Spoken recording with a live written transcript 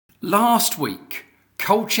Last week,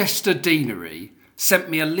 Colchester Deanery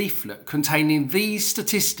sent me a leaflet containing these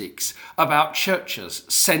statistics about churches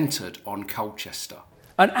centred on Colchester.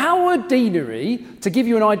 And our deanery, to give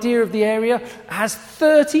you an idea of the area, has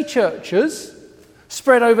 30 churches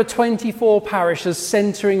spread over 24 parishes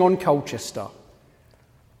centring on Colchester.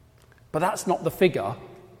 But that's not the figure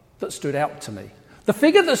that stood out to me. The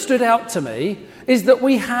figure that stood out to me is that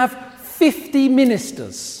we have 50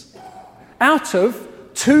 ministers. Out of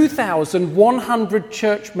 2,100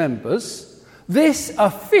 church members, this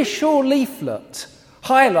official leaflet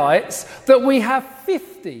highlights that we have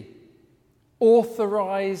 50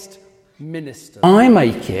 authorised ministers. I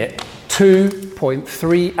make it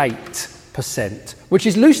 2.38%, which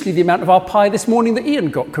is loosely the amount of our pie this morning that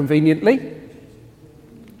Ian got conveniently.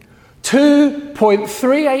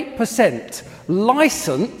 2.38%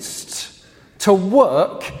 licensed to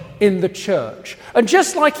work in the church. And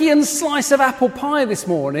just like Ian's slice of apple pie this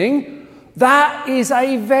morning, that is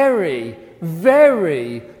a very,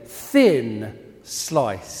 very thin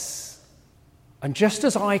slice. And just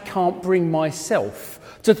as I can't bring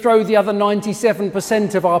myself to throw the other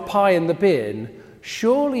 97% of our pie in the bin,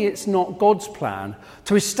 surely it's not God's plan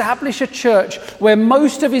to establish a church where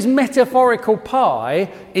most of his metaphorical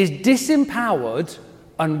pie is disempowered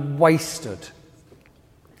and wasted.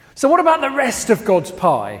 So what about the rest of God's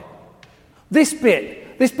pie? This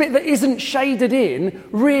bit that isn't shaded in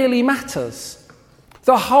really matters.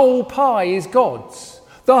 The whole pie is God's.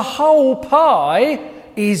 The whole pie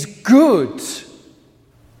is good.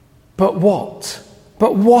 But what?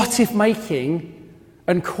 But what if making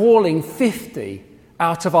and calling 50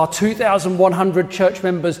 out of our 2,100 church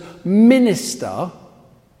members minister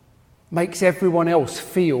makes everyone else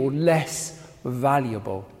feel less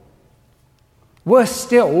valuable? Worse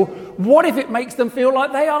still, what if it makes them feel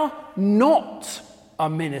like they are not a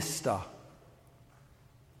minister?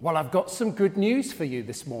 Well, I've got some good news for you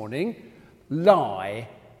this morning. Lie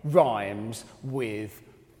rhymes with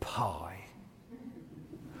pie.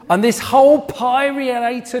 And this whole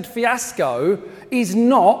pie-related fiasco is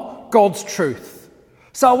not God's truth.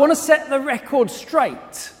 So I want to set the record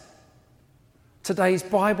straight. Today's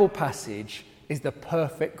Bible passage is the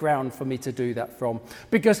perfect ground for me to do that from,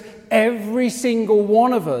 because every single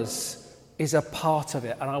one of us is a part of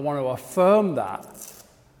it, and I want to affirm that.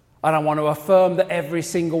 And I want to affirm that every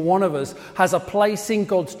single one of us has a place in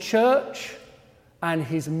God's church and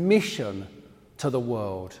his mission to the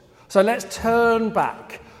world. So let's turn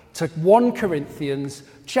back to 1 Corinthians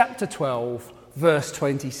chapter 12, verse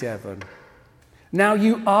 27. Now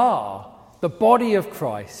you are the body of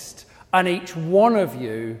Christ, and each one of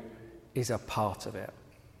you is a part of it.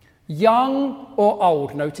 Young or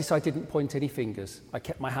old, notice I didn't point any fingers. I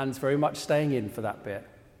kept my hands very much staying in for that bit.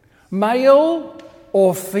 Male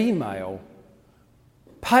or female,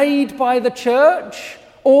 paid by the church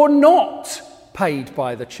or not paid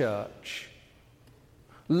by the church,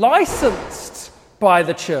 licensed by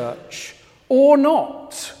the church or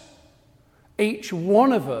not. Each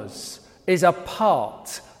one of us is a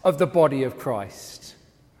part of the body of Christ.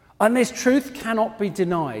 And this truth cannot be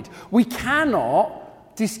denied. We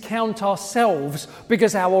cannot discount ourselves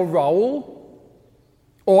because our role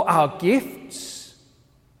or our gifts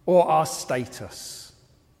or our status.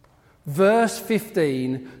 Verse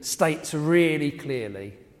 15 states really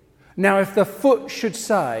clearly, now if the foot should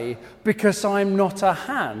say, because I'm not a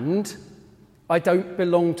hand, I don't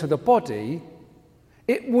belong to the body,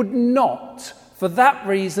 it would not, for that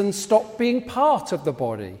reason, stop being part of the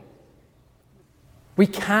body. We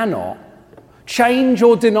cannot change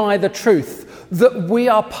or deny the truth that we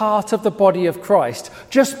are part of the body of Christ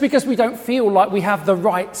just because we don't feel like we have the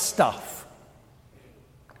right stuff.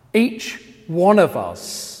 Each one of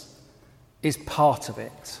us is part of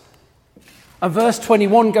it. And verse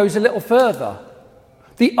 21 goes a little further.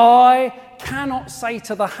 The eye cannot say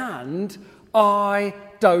to the hand, I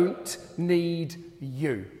don't need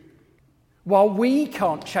you. While we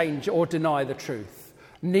can't change or deny the truth,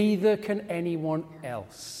 neither can anyone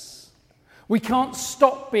else. We can't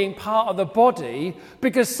stop being part of the body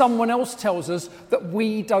because someone else tells us that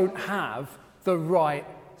we don't have the right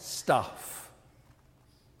stuff.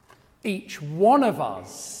 Each one of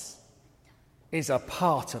us is a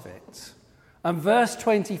part of it. And verse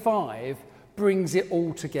 25 brings it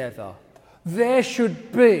all together. There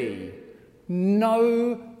should be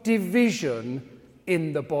no division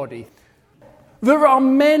in the body. There are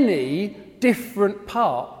many different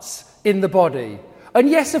parts in the body. And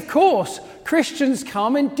yes, of course, Christians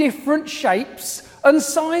come in different shapes and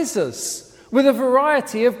sizes with a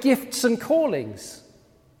variety of gifts and callings.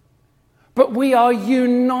 But we are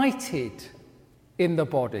united in the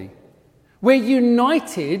body. We're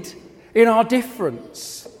united in our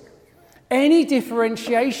difference. Any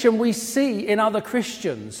differentiation we see in other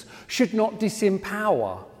Christians should not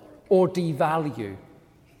disempower or devalue.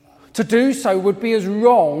 To do so would be as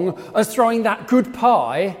wrong as throwing that good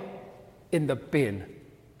pie in the bin.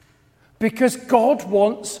 Because God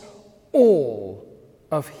wants all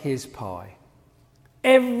of his pie.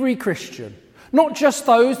 Every Christian, not just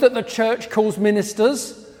those that the church calls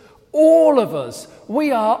ministers, all of us,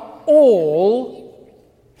 we are all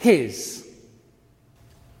his.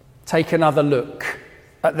 Take another look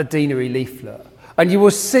at the deanery leaflet, and you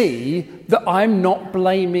will see that I'm not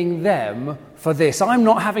blaming them for this. I'm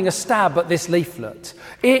not having a stab at this leaflet.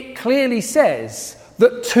 It clearly says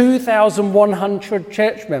that 2,100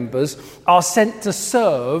 church members are sent to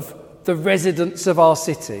serve the residents of our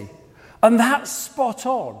city. And that's spot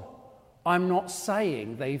on. I'm not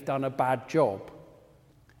saying they've done a bad job.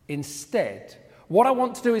 Instead, what I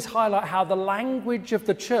want to do is highlight how the language of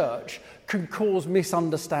the church can cause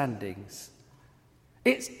misunderstandings.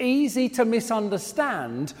 It's easy to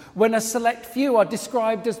misunderstand when a select few are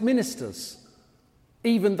described as ministers,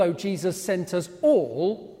 even though Jesus sent us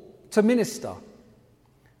all to minister.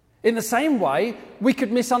 In the same way, we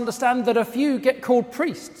could misunderstand that a few get called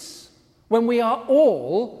priests when we are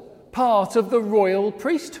all part of the royal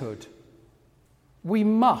priesthood. We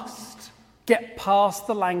must get past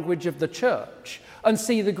the language of the church and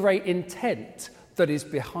see the great intent that is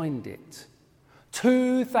behind it.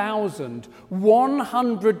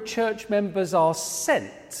 2,100 church members are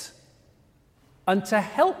sent, and to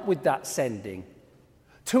help with that sending,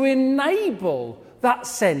 to enable that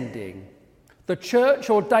sending, the church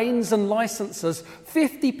ordains and licenses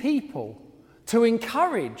 50 people to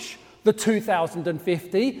encourage the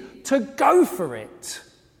 2,050 to go for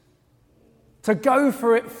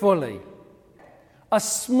it fully. A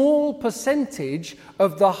small percentage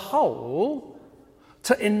of the whole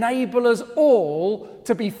to enable us all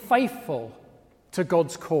to be faithful to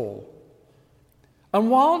God's call. And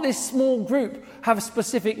while this small group have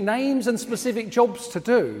specific names and specific jobs to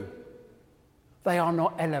do, they are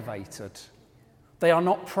not elevated. They are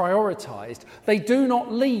not prioritised. They do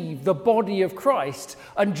not leave the body of Christ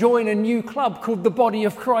and join a new club called the Body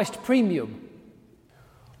of Christ Premium.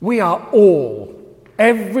 We are all,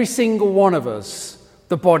 every single one of us,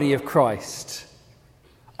 the body of Christ.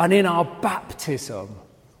 And in our baptism,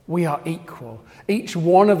 we are equal. Each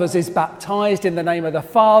one of us is baptised in the name of the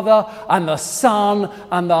Father and the Son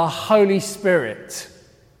and the Holy Spirit.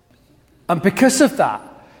 And because of that,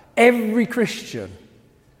 every Christian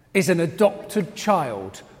is an adopted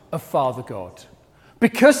child of Father God.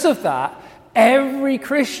 Because of that, every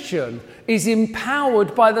Christian is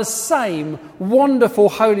empowered by the same wonderful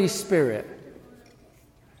Holy Spirit.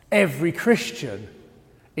 Every Christian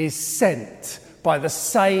is sent by the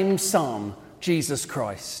same Son, Jesus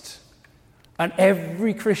Christ. And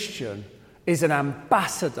every Christian is an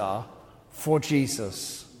ambassador for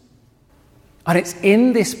Jesus. And it's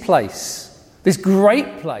in this place, this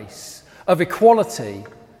great place of equality,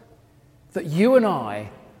 that you and I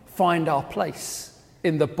find our place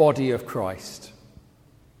in the body of Christ.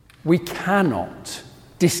 We cannot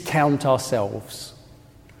discount ourselves.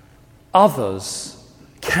 Others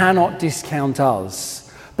cannot discount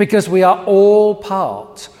us, because we are all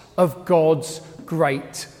part of God's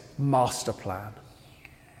great master plan.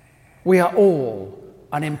 We are all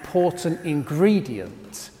an important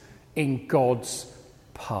ingredient in God's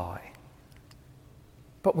pie.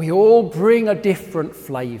 But we all bring a different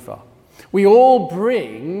flavour. We all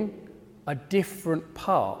bring a different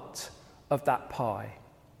part of that pie.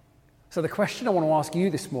 So the question I want to ask you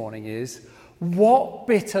this morning is, what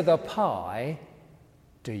bit of the pie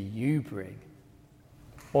do you bring?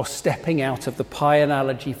 Or stepping out of the pie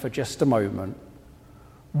analogy for just a moment,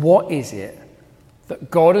 what is it that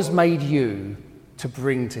God has made you to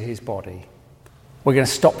bring to his body? We're going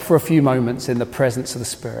to stop for a few moments in the presence of the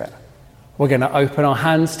Spirit. We're going to open our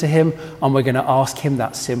hands to him and we're going to ask him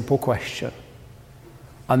that simple question.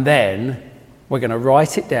 And then we're going to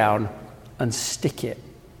write it down and stick it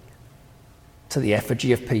to the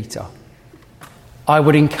effigy of Peter. I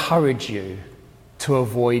would encourage you to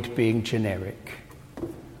avoid being generic.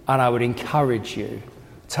 And I would encourage you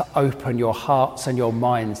to open your hearts and your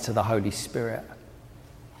minds to the Holy Spirit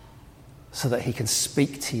so that he can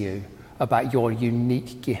speak to you about your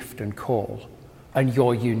unique gift and call and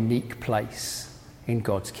your unique place in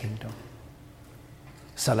God's kingdom.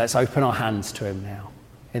 So let's open our hands to him now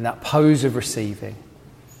in that pose of receiving.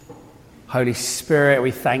 Holy Spirit,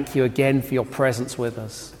 we thank you again for your presence with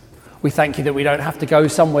us. We thank you that we don't have to go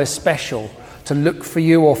somewhere special to look for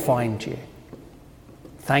you or find you.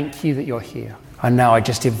 Thank you that you're here. And now I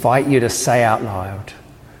just invite you to say out loud,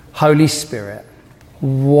 Holy Spirit,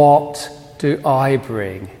 what do I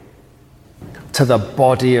bring to the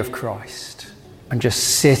body of Christ? And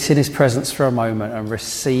just sit in his presence for a moment and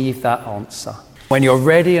receive that answer. When you're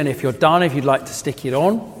ready, and if you're done, if you'd like to stick it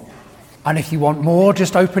on, and if you want more,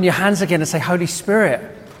 just open your hands again and say, Holy Spirit,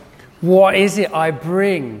 what is it I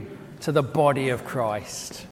bring to the body of Christ?